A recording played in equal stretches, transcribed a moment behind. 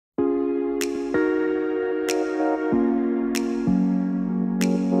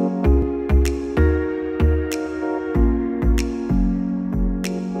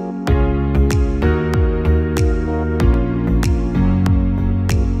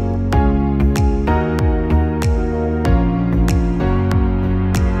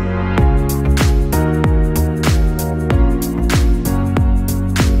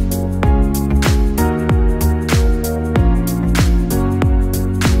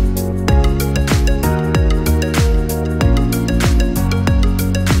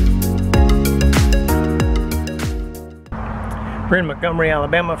We're in Montgomery,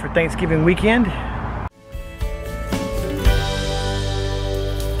 Alabama for Thanksgiving weekend.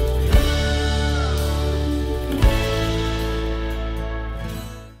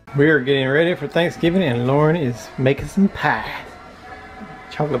 We are getting ready for Thanksgiving and Lauren is making some pie.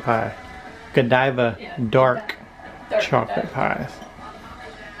 Chocolate pie. Godiva dark chocolate pies.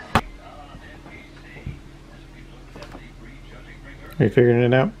 Are you figuring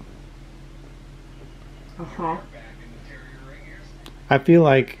it out? Uh-huh. I feel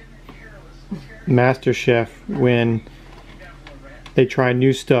like MasterChef when they try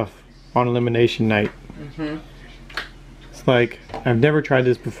new stuff on elimination night. Mm-hmm. It's like, I've never tried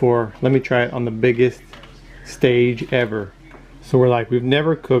this before. Let me try it on the biggest stage ever. So we're like, we've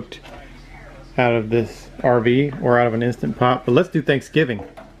never cooked out of this RV or out of an Instant Pot, but let's do Thanksgiving.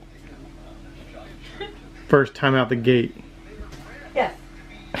 First time out the gate. Yes.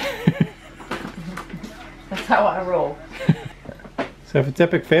 That's how I roll. So if it's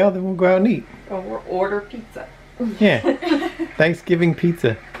epic fail, then we'll go out and eat. Or we'll order pizza. Yeah. Thanksgiving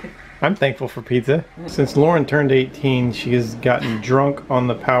pizza. I'm thankful for pizza. Since Lauren turned 18, she has gotten drunk on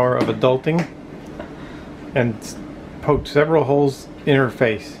the power of adulting and poked several holes in her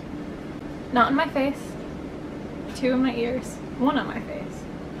face. Not in my face. 2 in my ears. 1 on my face.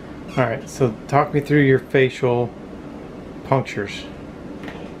 Alright, so talk me through your facial punctures.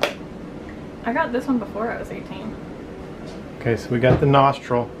 I got this one before I was 18. Okay, so we got the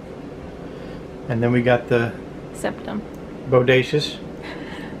nostril, and then we got the Septum. bodacious.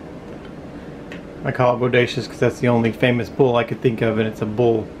 I call it bodacious because that's the only famous bull I could think of, and it's a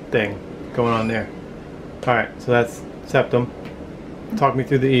bull thing going on there. Alright, so that's septum. Talk me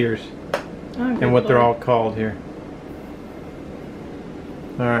through the ears and what they're all called here.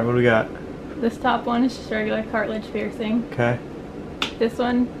 Alright, what do we got? This top one is just regular cartilage piercing. Okay. This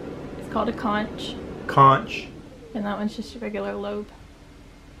one is called a conch. Conch. And that one's just a regular lobe.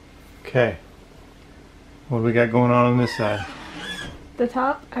 Okay. What do we got going on this side? The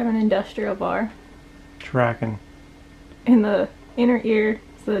top, I have an industrial bar. Tracking. In the inner ear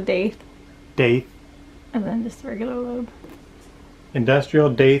is the daith. Daith. And then just a regular lobe. Industrial,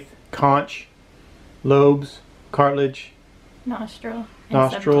 daith, conch, lobes, cartilage, Nostril. And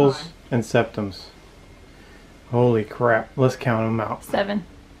nostrils, septum. and septums. Holy crap. Let's count them out. 7.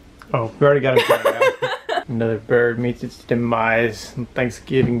 Oh, we already got them counted out. Another bird meets its demise on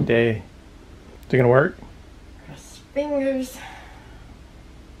Thanksgiving Day. Is it gonna work? Cross fingers.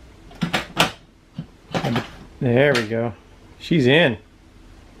 There we go. She's in.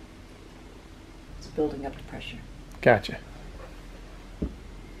 It's building up the pressure. Gotcha.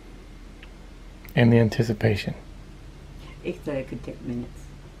 And the anticipation. It could take minutes.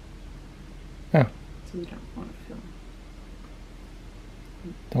 Oh. So you don't want to film.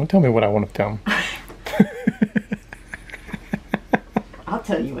 Don't tell me what I want to film. I'll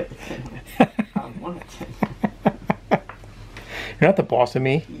tell you what to film. I want to. You're not the boss of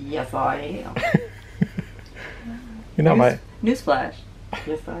me. Yes, I am. You're not my... Newsflash.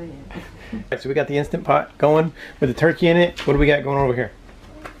 Yes, I am. Alright, so we got the Instant Pot going with the turkey in it. What do we got going over here?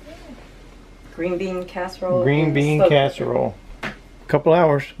 Green bean casserole. Green bean casserole. A couple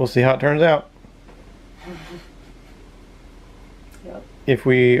hours. We'll see how it turns out. Yep. If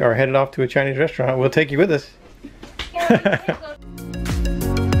we are headed off to a Chinese restaurant, we'll take you with us.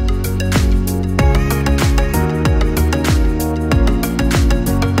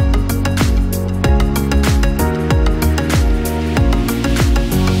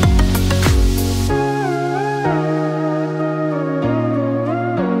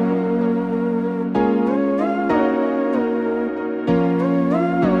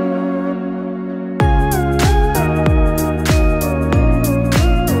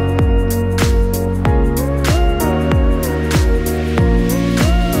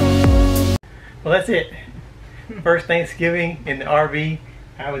 Well, that's it. First Thanksgiving in the RV.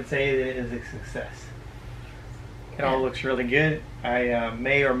 I would say that it is a success. It all looks really good. I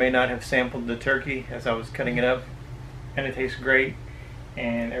may or may not have sampled the turkey as I was cutting it up, and it tastes great,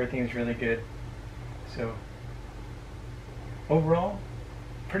 and everything is really good. So overall,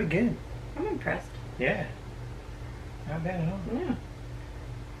 pretty good. I'm impressed. Yeah, not bad at all. Yeah.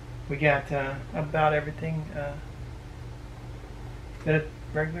 We got about everything that a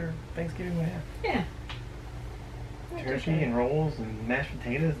regular Thanksgiving would have. Yeah. Turkey and rolls and mashed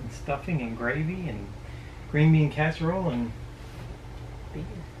potatoes and stuffing and gravy and green bean casserole and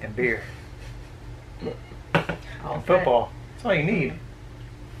beer. And football. That's all you need.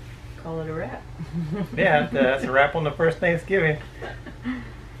 Call it a wrap. Yeah, that's a wrap on the first Thanksgiving.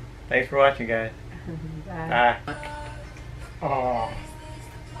 Thanks for watching, guys. Bye. Bye. Oh.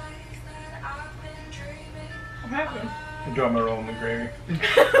 What happened? Do I'm gonna roll in the gravy.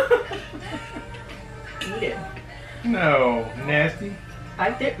 Eat it. No, nasty. I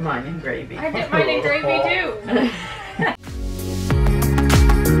dipped mine in gravy. I dip mine in gravy too.